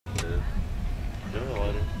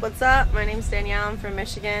What's up? My name's Danielle. I'm from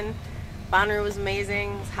Michigan. Bonnaroo was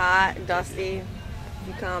amazing. It's hot and dusty. If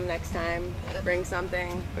you come next time, bring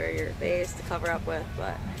something for your face to cover up with.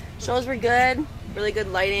 But shows were good. Really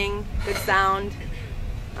good lighting, good sound.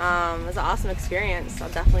 It was an awesome experience. I'll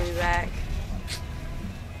definitely be back.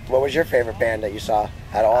 What was your favorite band that you saw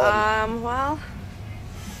at all of them? Well,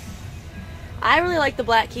 I really liked the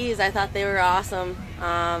Black Keys. I thought they were awesome.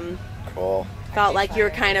 Cool. Felt like you were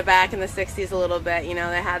kind of back in the 60s a little bit. You know,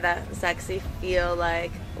 they had that sexy feel, like,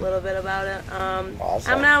 a little bit about it.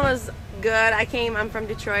 Awesome. Eminem was good. I'm from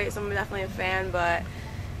Detroit, so I'm definitely a fan, but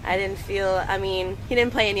I didn't feel, I mean, he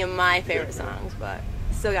didn't play any of my favorite songs, but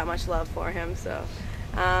still got much love for him, so.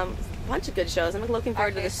 A bunch of good shows. I'm looking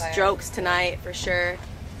forward to the Strokes tonight, for sure.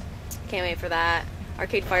 Can't wait for that.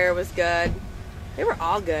 Arcade Fire was good. They were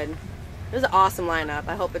all good. It was an awesome lineup.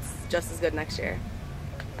 I hope it's just as good next year.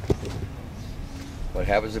 What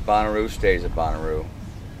happens at Bonnaroo stays at Bonnaroo.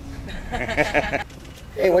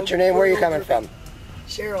 Hey, what's your name? Where are you coming from?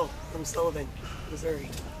 Cheryl from Sullivan, Missouri.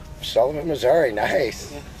 Sullivan, Missouri.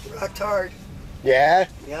 Nice. Yeah. Rocked hard. Yeah?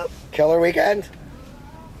 Yep. Killer weekend?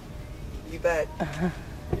 You bet.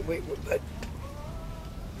 But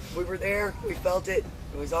we were there. We felt it.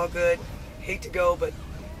 It was all good. Hate to go, but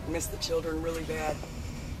miss the children really bad.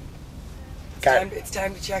 It's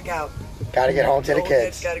time to check out. Gotta get home to the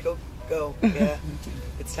kids. Gotta go. Yeah,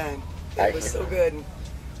 it's time. It was so good.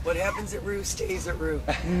 What happens at Roo stays at Roo.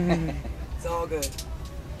 It's all good.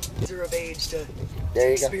 Kids are of age to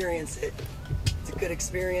experience it. It's a good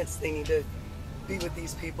experience. They need to be with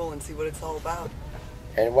these people and see what it's all about.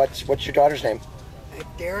 And what's your daughter's name? I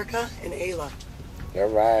have Derica and Ayla. All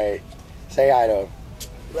right. Say hi to them.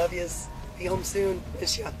 Love yous. Be home soon.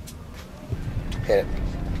 Miss ya. Hit it.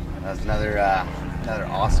 That was another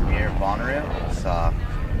awesome year at Bonnaroo.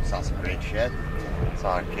 Saw some great shit.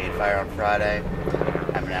 Saw Arcade Fire on Friday.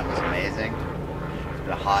 Eminem was amazing. It's been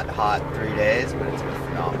a hot 3 days, but it's been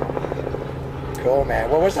phenomenal. Cool, man.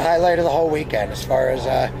 What was the highlight of the whole weekend as far as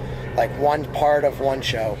like one part of one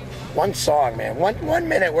show? One song, man. One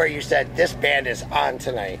minute where you said, this band is on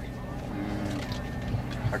tonight.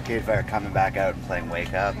 Arcade Fire coming back out and playing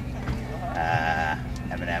Wake Up.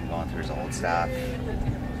 Eminem going through his old stuff.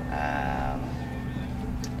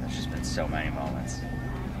 There's just been so many moments.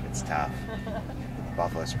 It's tough.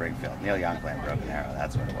 Buffalo Springfield. Neil Young playing Broken Arrow.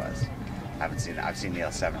 That's what it was. I've seen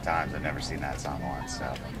Neil 7 times. I've never seen that song once.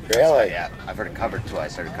 So. Really? Yeah. I've heard it covered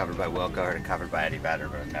twice. I heard it covered by Wilco. I heard it covered by Eddie Vedder,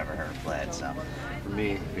 but I've never heard it played. So, for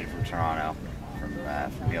me, being from Toronto, from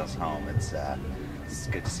Neil's home, it's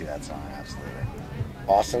good to see that song. Absolutely.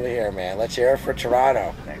 Awesome to hear, man. Let's hear it for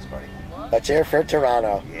Toronto. Thanks, buddy. Let's hear it for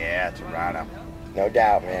Toronto. Yeah, Toronto. No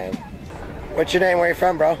doubt, man. What's your name? Where you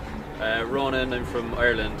from, bro? Ronan, I'm from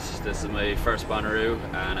Ireland. This is my first Bonnaroo,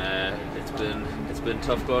 and it's been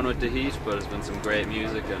tough going with the heat, but it's been some great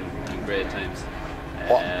music and great times.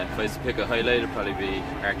 If I was to pick a highlight, it'd probably be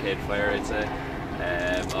Arcade Fire, I'd say.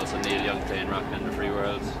 Also Neil Young playing Rockin' in the Free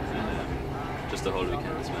World. Just the whole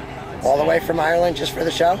weekend has been. All the way from Ireland just for the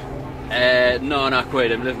show? No, not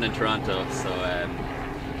quite. I'm living in Toronto, so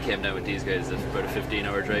came down with these guys. It's about a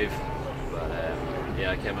 15-hour drive, but yeah,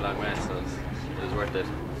 I came a long way, so it was worth it.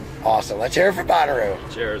 Awesome. Let's hear it for Bonnaroo.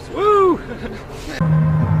 Cheers. Woo!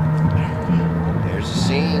 There's a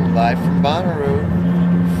scene live from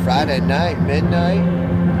Bonnaroo. Friday night, midnight.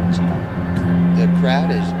 The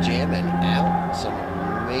crowd is jamming out. Some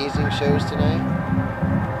amazing shows tonight.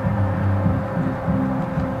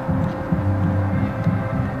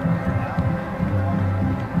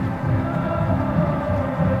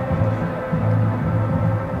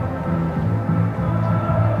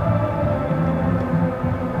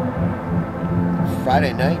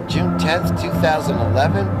 Friday night, June 10th,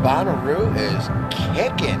 2011. Bonnaroo is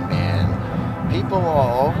kicking, man. People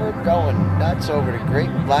all over, going nuts over the great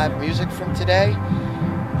live music from today.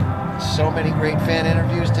 So many great fan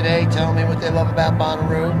interviews today telling me what they love about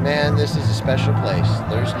Bonnaroo. Man, this is a special place.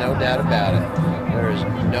 There's no doubt about it. There is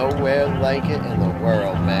nowhere like it in the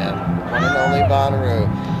world, man. One and only Bonnaroo.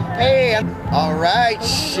 Hey, all right,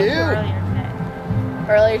 shoot.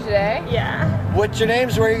 Earlier today? Yeah. What's your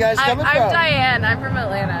names? Where are you guys coming from? I'm Diane. I'm from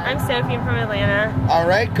Atlanta. I'm Sophie. I'm from Atlanta. All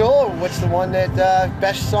right, cool. What's the one that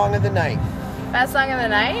best song of the night? Best song of the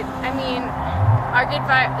night? I mean, Arcade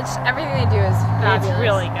Fire. Everything they do is fabulous. It's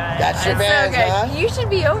really good. That's your band, so good. huh? You should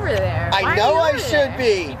be over there. I know I should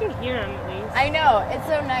be. You can hear them at least. I know. It's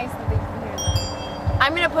so nice that they can hear them.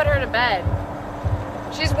 I'm gonna put her to bed.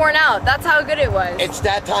 She's worn out. That's how good it was. It's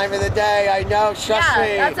that time of the day. I know. Trust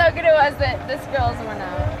me. Yeah, that's how good it was that this girl's worn out.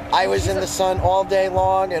 I was in the sun all day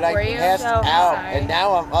long and I passed out. And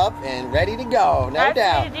now I'm up and ready to go. No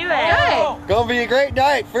doubt. Ready to do it. Good. Gonna be a great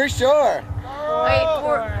night, for sure. Wait,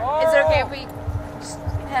 is it okay if we just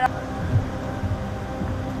head up?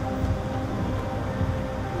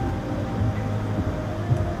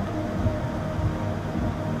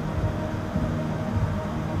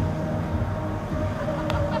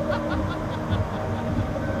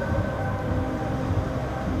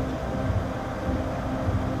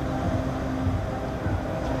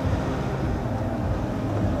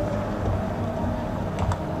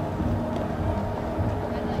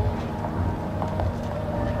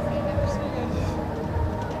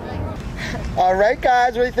 All right,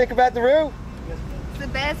 guys, what do you think about the Roo? It's the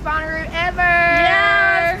best Bonnaroo ever!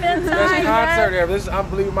 Yeah, it's been Best time. concert ever. This is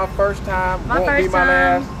unbelievable. My first time. My Won't first be my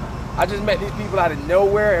time. last. I just met these people out of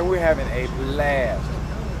nowhere, and we're having a blast.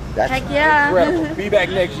 That's Heck yeah. Incredible. Be back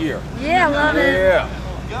next year. Yeah, love it. Yeah.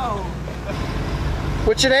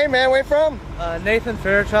 What's your name, man? Where you from? Nathan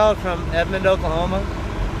Fairchild from Edmond, Oklahoma.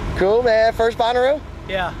 Cool, man. First Bonnaroo?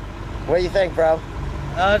 Yeah. What do you think, bro?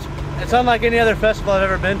 It's unlike any other festival I've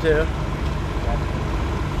ever been to.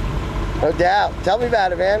 No doubt. Tell me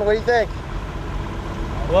about it, man. What do you think?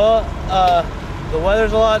 Well, the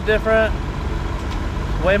weather's a lot different.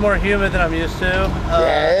 Way more humid than I'm used to.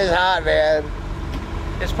 Yeah, it is hot, man.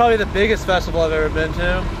 It's probably the biggest festival I've ever been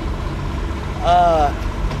to.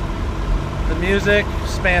 The music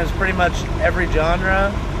spans pretty much every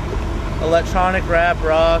genre. Electronic, rap,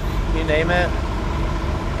 rock, you name it.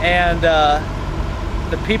 And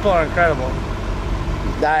the people are incredible.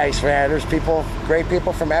 Nice, man. There's people, great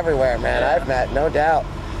people from everywhere, man. I've met, no doubt.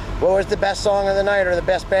 What was the best song of the night or the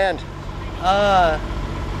best band?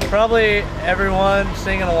 Probably everyone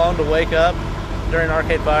singing along to Wake Up during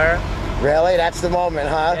Arcade Fire. Really? That's the moment,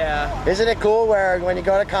 huh? Yeah. Isn't it cool where when you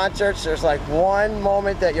go to concerts, there's like one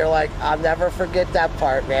moment that you're like, I'll never forget that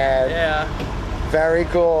part, man. Yeah. Very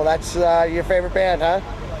cool. That's your favorite band, huh?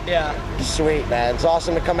 Yeah. Sweet, man. It's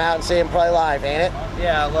awesome to come out and see them play live, ain't it?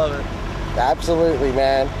 Yeah, I love it. Absolutely,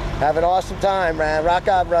 man. Have an awesome time, man. Rock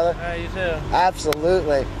on, brother. All right, you too.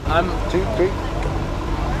 Absolutely. I'm 2, 3.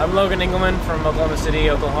 I'm Logan Engelman from Oklahoma City,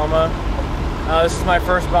 Oklahoma. This is my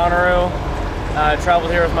first Bonnaroo. I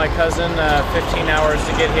traveled here with my cousin, 15 hours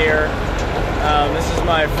to get here. This is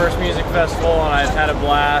my first music festival and I've had a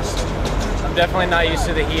blast. I'm definitely not used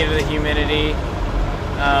to the heat or the humidity.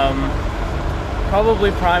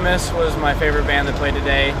 Probably Primus was my favorite band that played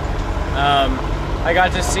today. I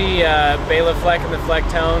got to see Bela Fleck and the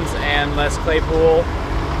Flecktones and Les Claypool.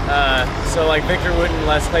 So like Victor Wooten and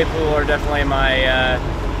Les Claypool are definitely my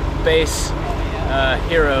bass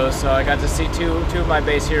heroes. So I got to see two of my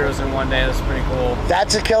bass heroes in one day. That's pretty cool.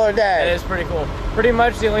 That's a killer day. It is pretty cool. Pretty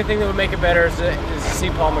much the only thing that would make it better is to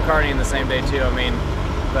see Paul McCartney in the same day too. I mean,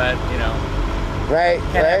 but you know. Right,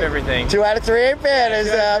 Can't have everything. 2 out of 3 ain't bad, as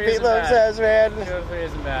Meatloaf says, man. 2 out of 3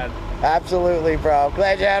 isn't bad. Absolutely, bro.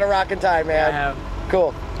 Glad you had a rocking time, man. I have.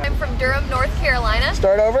 Cool. I'm from Durham, North Carolina.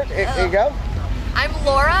 Start over. Here you go. I'm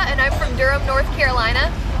Laura, and I'm from Durham, North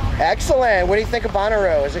Carolina. Excellent. What do you think of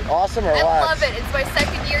Bonnaroo? Is it awesome or what? I love it. It's my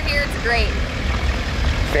second year here. It's great.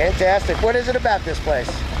 Fantastic. What is it about this place?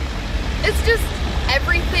 It's just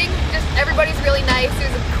everything. Just everybody's really nice.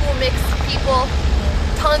 There's a cool mix of people.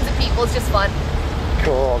 Tons of people. It's just fun.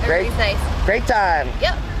 Cool. Great. Everybody's nice. Great time.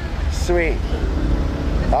 Yep. Sweet.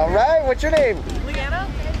 All right. What's your name? Leanna.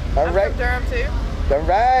 All right. I'm from Durham too. All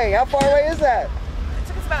right. How far away is that? It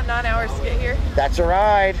took us about 9 hours to get here. That's a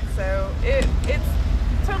ride. So it's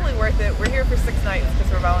totally worth it. We're here for 6 nights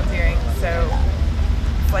because we're volunteering. So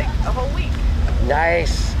it's like a whole week.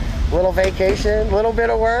 Nice. Little vacation, little bit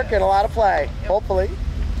of work, and a lot of play. Yep. Hopefully.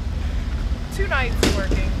 2 nights of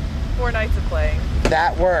working, 4 nights of playing.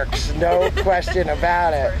 That works, no question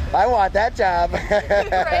about it. I want that job.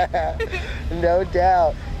 No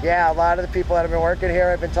doubt. Yeah, a lot of the people that have been working here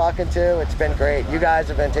I've been talking to, it's been great. You guys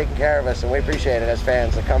have been taking care of us, and we appreciate it as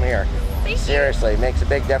fans to come here. Thank Seriously, it makes a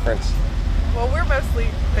big difference. Well, we're mostly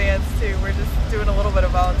fans too. We're just doing a little bit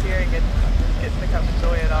of volunteering and getting to come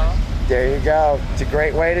enjoy it all. There you go. It's a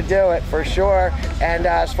great way to do it, for sure. And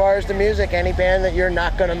as far as the music, any band that you're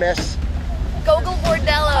not going to miss? Gogol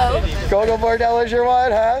Bordello. Gogol Bordello is your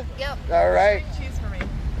one, huh? Yep. All right. Straight cheese for me.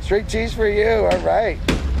 Straight cheese for you. All right.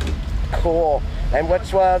 Cool. And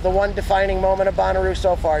what's the one defining moment of Bonnaroo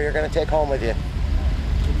so far you're going to take home with you?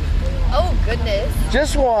 Oh, goodness.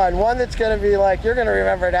 Just one that's going to be like, you're going to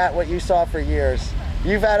remember that, what you saw for years.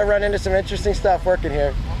 You've had to run into some interesting stuff working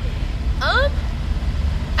here. I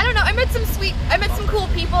don't know. I met some cool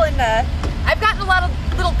people, and I've gotten a lot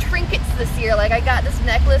of little trinkets this year. Like I got this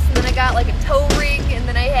necklace, and then I got like a toe ring, and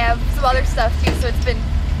then I have some other stuff too. So it's been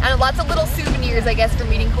And lots of little souvenirs, I guess, for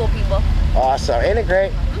meeting cool people. Awesome. Ain't it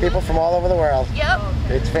great? People from all over the world. Yep.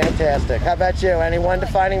 It's fantastic. How about you? Any one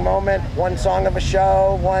defining moment? One song of a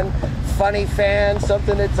show? One funny fan?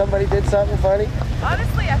 Something that somebody did something funny?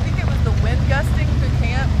 Honestly, I think it was the wind gusting through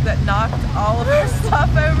camp that knocked all of our stuff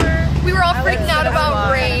over. We were all freaking out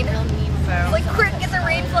about rain. So. Like, quick, get the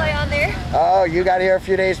rain fly on there. Oh, you got here a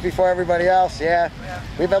few days before everybody else. Yeah.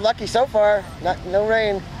 We've been lucky so far. No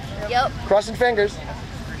rain. Yep. Crossing fingers.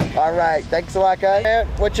 All right. Thanks a lot, guys.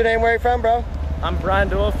 What's your name? Where are you from, bro? I'm Brian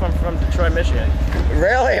Doolf. I'm from Detroit, Michigan.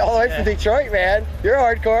 Really? All the way from Detroit, man. You're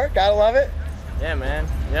hardcore. Gotta love it. Yeah, man.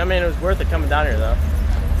 Yeah, I mean, it was worth it coming down here, though.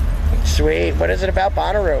 Sweet. What is it about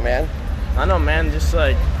Bonnaroo, man? I know, man. Just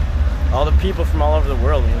like all the people from all over the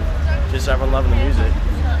world and just everyone loving the music.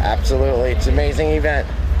 Absolutely. It's an amazing event.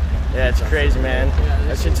 Yeah, it's crazy, man.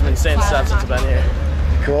 I've seen some insane stuff since I've been here.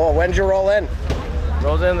 Cool. When'd you roll in?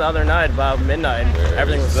 Rolled in the other night, about midnight.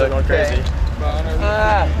 Everything was still going crazy.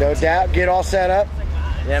 No doubt. Get all set up?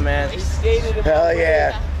 Yeah, man. Hell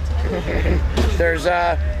yeah. There's,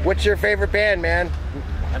 what's your favorite band, man?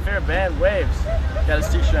 My favorite band, Waves. Got his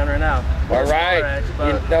t-shirt on right now. All right.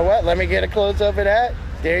 You know what? Let me get a close up of that.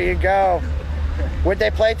 There you go. What'd they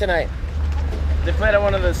play tonight? They played at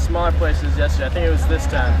one of the smaller places yesterday. I think it was this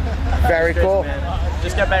time. Very cool. Man.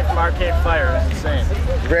 Just got back from Arcade Fire. It was insane.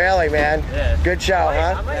 Really, man? Yeah. Good show,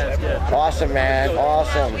 huh? Yeah, it's good. Awesome, man.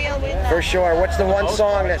 Awesome. For sure. What's the one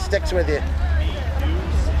song that sticks with you?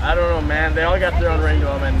 I don't know, man. They all got their own ring to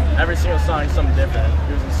them, and every single song is something different.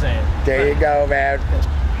 It was insane. There you go, man.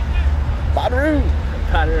 Bonnaroo.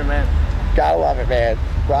 Bonnaroo, man. Gotta love it, man.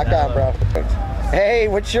 Rock on, bro. Hey,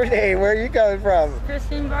 what's your name? Where are you coming from?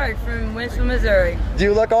 Christine Bart from Winston, Missouri.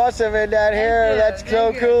 You look awesome in that hair. That's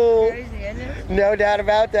so cool. Crazy, isn't it? No doubt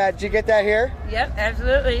about that. Did you get that here? Yep,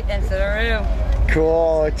 absolutely. And so are you.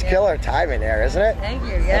 Cool. It's killer time in there, isn't it? Thank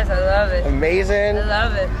you. Yes, I love it. Amazing. I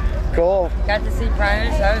love it. Cool. Got to see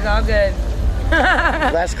Primus. That was all good.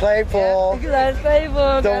 Les Claypool. Yeah, Les Claypool.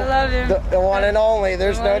 I love him. The one and only.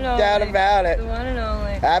 There's no doubt about it. The one and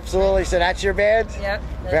only. Absolutely. So that's your band? Yep.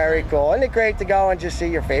 Very cool. Isn't it great to go and just see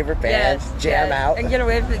your favorite bands, jam out? And get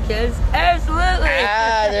away from the kids. Absolutely.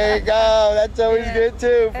 Ah, there you go. That's always good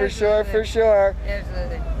too, for sure, for sure.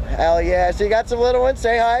 Absolutely. Hell yeah. So you got some little ones?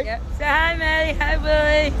 Say hi. Yep. Say hi, Maddie. Hi,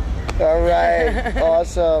 Willie. All right.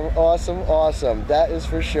 Awesome, awesome, awesome. That is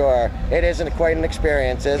for sure. It isn't quite an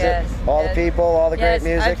experience, is it? All the people, all the great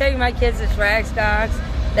music. I take my kids to Swag Stocks.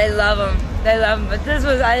 They love them. They love them. But this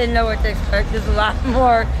was, I didn't know what to expect. There's a lot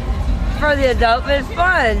more for the adult, but it's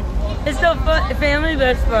fun. It's still fun, family,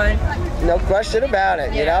 but it's fun. No question about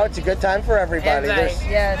it. You know, it's a good time for everybody. Yes,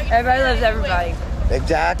 everybody loves everybody.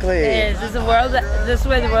 Exactly. It is. This is the world. This is the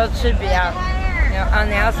way the world should be out. You know, on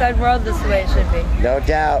the outside world, this is the way it should be. No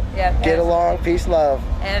doubt. Yeah. Get along, peace, love.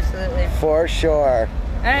 Absolutely. For sure.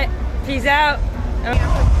 All right. Peace out.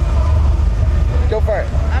 Go for it.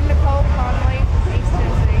 I'm Nicole Conley from East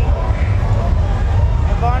Tennessee.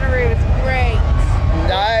 And Bonnaroo is great.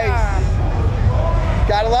 Nice.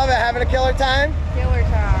 Gotta love it. Having a killer time? Killer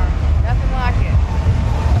time. Nothing like it.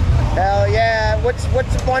 Hell yeah. What's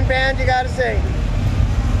one band you gotta see?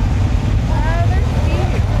 There's a few.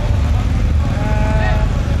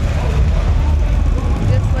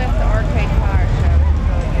 Just left the Arcade Fire show. It was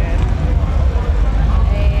really good.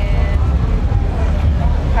 And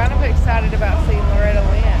kind of excited about seeing Loretta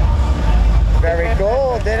Lynn. Very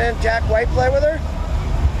cool. Didn't Jack White play with her?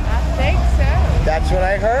 I think so. That's what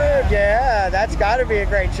I heard. Yeah, that's got to be a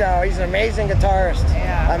great show. He's an amazing guitarist.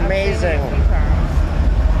 Yeah. Amazing.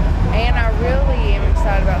 And I really am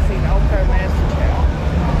excited about seeing Old Crow Medicine show.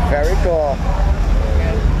 Very cool.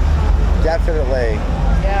 Definitely.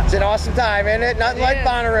 Yeah. It's an awesome time, isn't it? Nothing like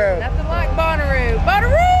Bonnaroo. Nothing like Bonnaroo.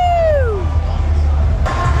 Bonnaroo!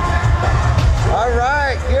 All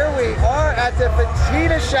right, here we are at the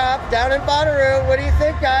Fajita Shop down in Bonnaroo. What do you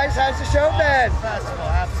think, guys? How's the show been? Festival,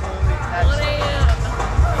 absolutely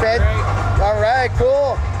Fed? All right,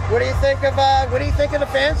 cool. What do you think of the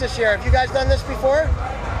fans this year? Have you guys done this before?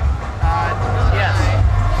 Yes.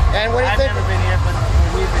 And what do you think? I've never been here, but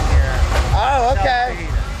we've been here. Oh, okay.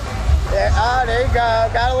 Yeah, oh, there you go.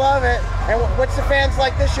 Gotta love it. And what's the fans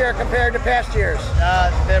like this year compared to past years?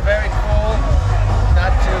 They're very cool,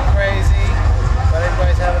 not too crazy, but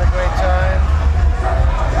everybody's having a great time.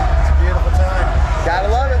 It's a beautiful time.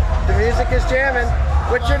 Gotta love it. The music is jamming.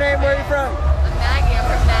 What's your name? Where are you from? I'm Maggie. I'm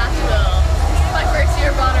from Nashville. This is my first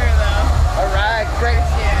year of Bonnaroo, though. All right, great.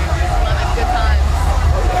 First year. Love it. Good times.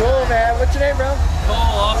 Cool, man. What's your name, bro?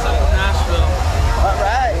 Cole, also from Nashville. All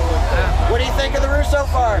right. What do you think of the Roo so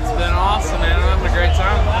far? It's been awesome, man. I'm having a great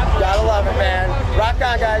time. Gotta love it, man. Rock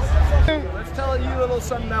on, guys. to tell you a little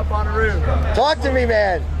something about Bonnaroo. Talk to me,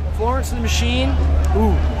 man. Florence and the Machine.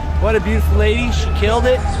 Ooh, what a beautiful lady. She killed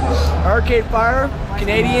it. Arcade Fire,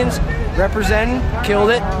 Canadians representing, killed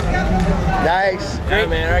it. Nice. Yeah,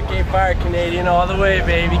 man, Arcade Fire, Canadian all the way,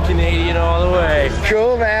 baby. Canadian all the way.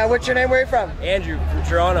 Cool, man. What's your name? Where are you from? Andrew from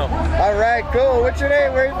Toronto. All right, cool. What's your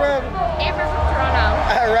name? Where are you from? Amber from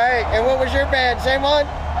Toronto. All right. And what was your band? Same one?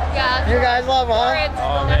 Yeah. You guys love them, huh?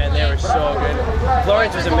 Oh, man, they were so good.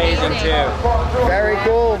 Florence was amazing, too. Very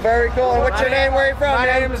cool, very cool. And what's your name? Where are you from, My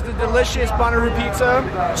man? name is the delicious Bonnaroo Pizza,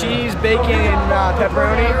 cheese, bacon, and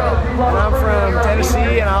pepperoni. And I'm from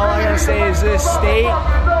Tennessee, and all I gotta say is this state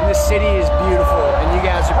and this city is beautiful, and you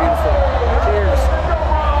guys are beautiful. Cheers.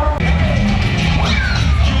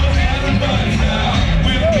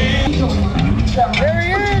 There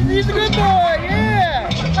he is. He's a good boy. Yeah.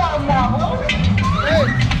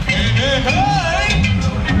 Hey.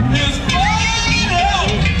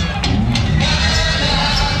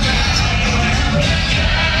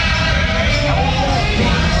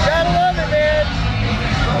 Gotta love it, man.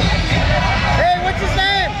 Hey, what's his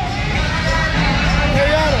name?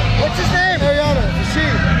 Ariana. What's his name? Ariana. She.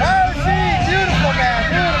 Oh, she. Beautiful, man.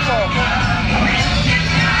 Beautiful.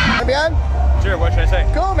 Wanna be on? Sure, what should I say?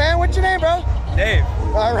 Cool, man. What's your name, bro? Dave.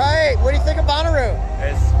 All right. What do you think of Bonnaroo?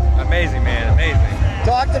 It's amazing, man. Amazing.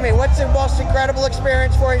 Talk to me. What's the most incredible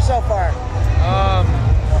experience for you so far?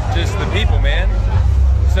 Just the people, man.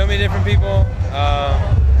 So many different people.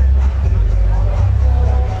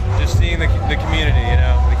 Just seeing the community, you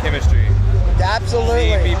know, the chemistry. Absolutely.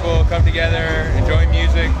 Seeing people come together, enjoying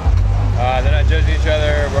music. They're not judging each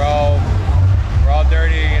other. We're all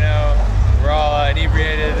dirty, you know. We're all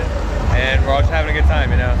inebriated, and we're all just having a good time,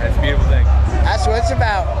 you know. It's a beautiful thing. That's what it's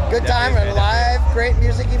about. Good time, a live, great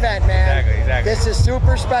music event, man. Exactly. This is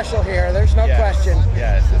super special here. There's no question.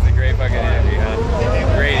 Yes, it's a great fucking energy, huh?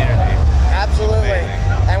 Great energy. Absolutely.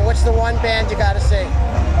 And what's the one band you got to see?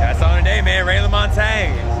 Yeah, I saw today, man. Ray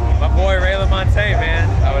LaMontagne. My boy Ray LaMontagne, man.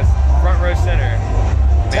 I was front row center.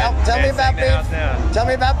 Tell me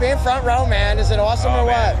about being front row, man. Is it awesome or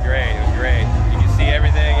what? It was great. It was great. You can see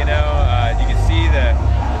everything, you know. You can see the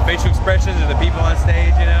facial expressions of the people on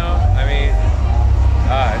stage, you know. I mean,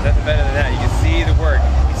 there's nothing better than that. You can see the work.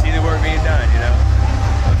 You see the work being done, you know.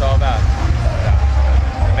 That's what it's all about.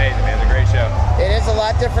 It's amazing, man. It's a great show. It is a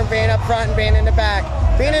lot different being up front and being in the back.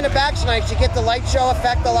 Being in the back's nice. You get the light show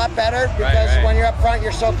effect a lot better because when you're up front,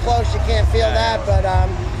 you're so close, you can't feel that. But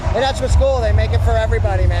and that's what's cool. They make it for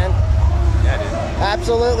everybody, man. Yeah, dude.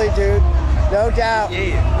 Absolutely, dude. No doubt.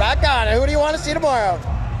 Yeah. Rock on. Who do you want to see tomorrow?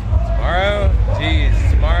 Tomorrow? Geez.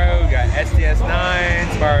 Tomorrow we got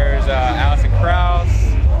SDS9. Tomorrow's Allison Krauss.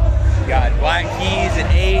 We got Black Keys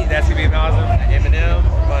at 8. That's going to be awesome. Eminem.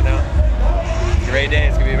 Come on now. Great day.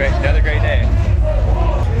 It's going to be another great day.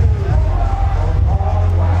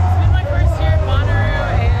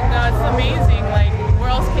 It's amazing. Like, where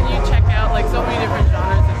else can you check out like so many different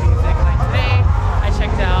genres of music? Like today, I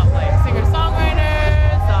checked out like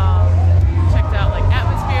singer-songwriters. Checked out like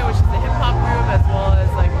Atmosphere, which is the hip hop group, as well as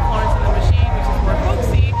like Florence and the Machine, which is more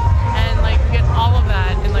folksy. And like you get all of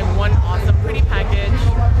that in like one awesome, pretty package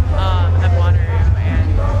at Bonnaroo. And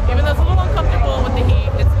even though it's a little uncomfortable with the heat,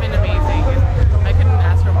 it's been amazing. And I couldn't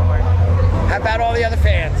ask for more. How about all the other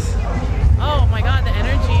fans? Oh my God, the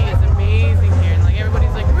energy is amazing here.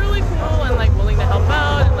 Everybody's like really cool and like willing to help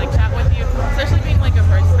out and like chat with you, especially being like a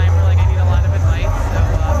first timer. Like I need a lot of advice, so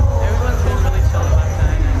everyone's been really chill about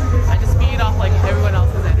that. And I just feed off like everyone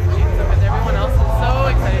else's energy, so because everyone else is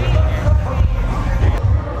so excited to be here.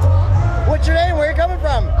 What's your name? Where are you coming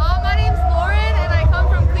from? My name's Lauren, and I come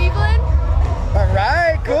from Cleveland. All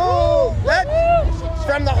right, cool. That's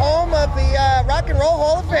from the home of the Rock and Roll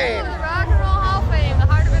Hall of Fame. The Rock and Roll Hall of Fame, the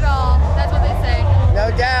heart of it all. That's what they say.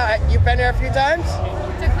 No doubt. You've been there a few times?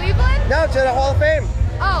 To Cleveland? No, to the Hall of Fame.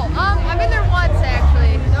 Oh, I've been there once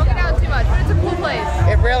actually. Don't get down too much, but it's a cool place.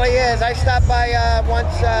 It really is. I stopped by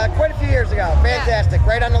once quite a few years ago. Fantastic. Yeah.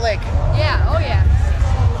 Right on the lake. Yeah, oh yeah.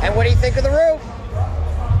 And what do you think of the room?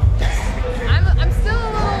 I'm still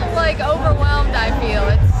a little like overwhelmed, I feel.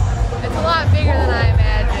 It's a lot bigger than I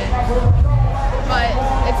imagined. But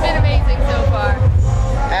it's been amazing so far.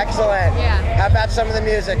 Excellent. Yeah. How about some of the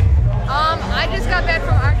music? I just got back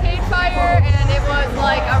from Arcade Fire, and it was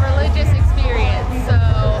like a religious experience. So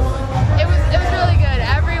it was really good.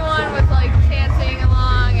 Everyone was like chanting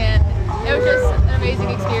along, and it was just an amazing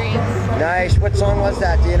experience. Nice. What song was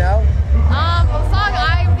that? Do you know? The song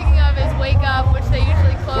I'm thinking of is "Wake Up," which they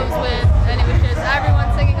usually close with, and it was just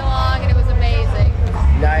everyone singing along, and it was amazing.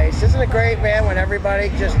 Nice. Isn't it great, man, when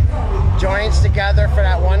everybody just joins together for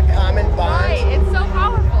that one common bond? Right. It's so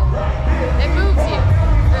powerful. It moves you.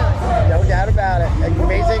 Really. No doubt about it.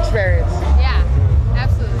 Amazing experience.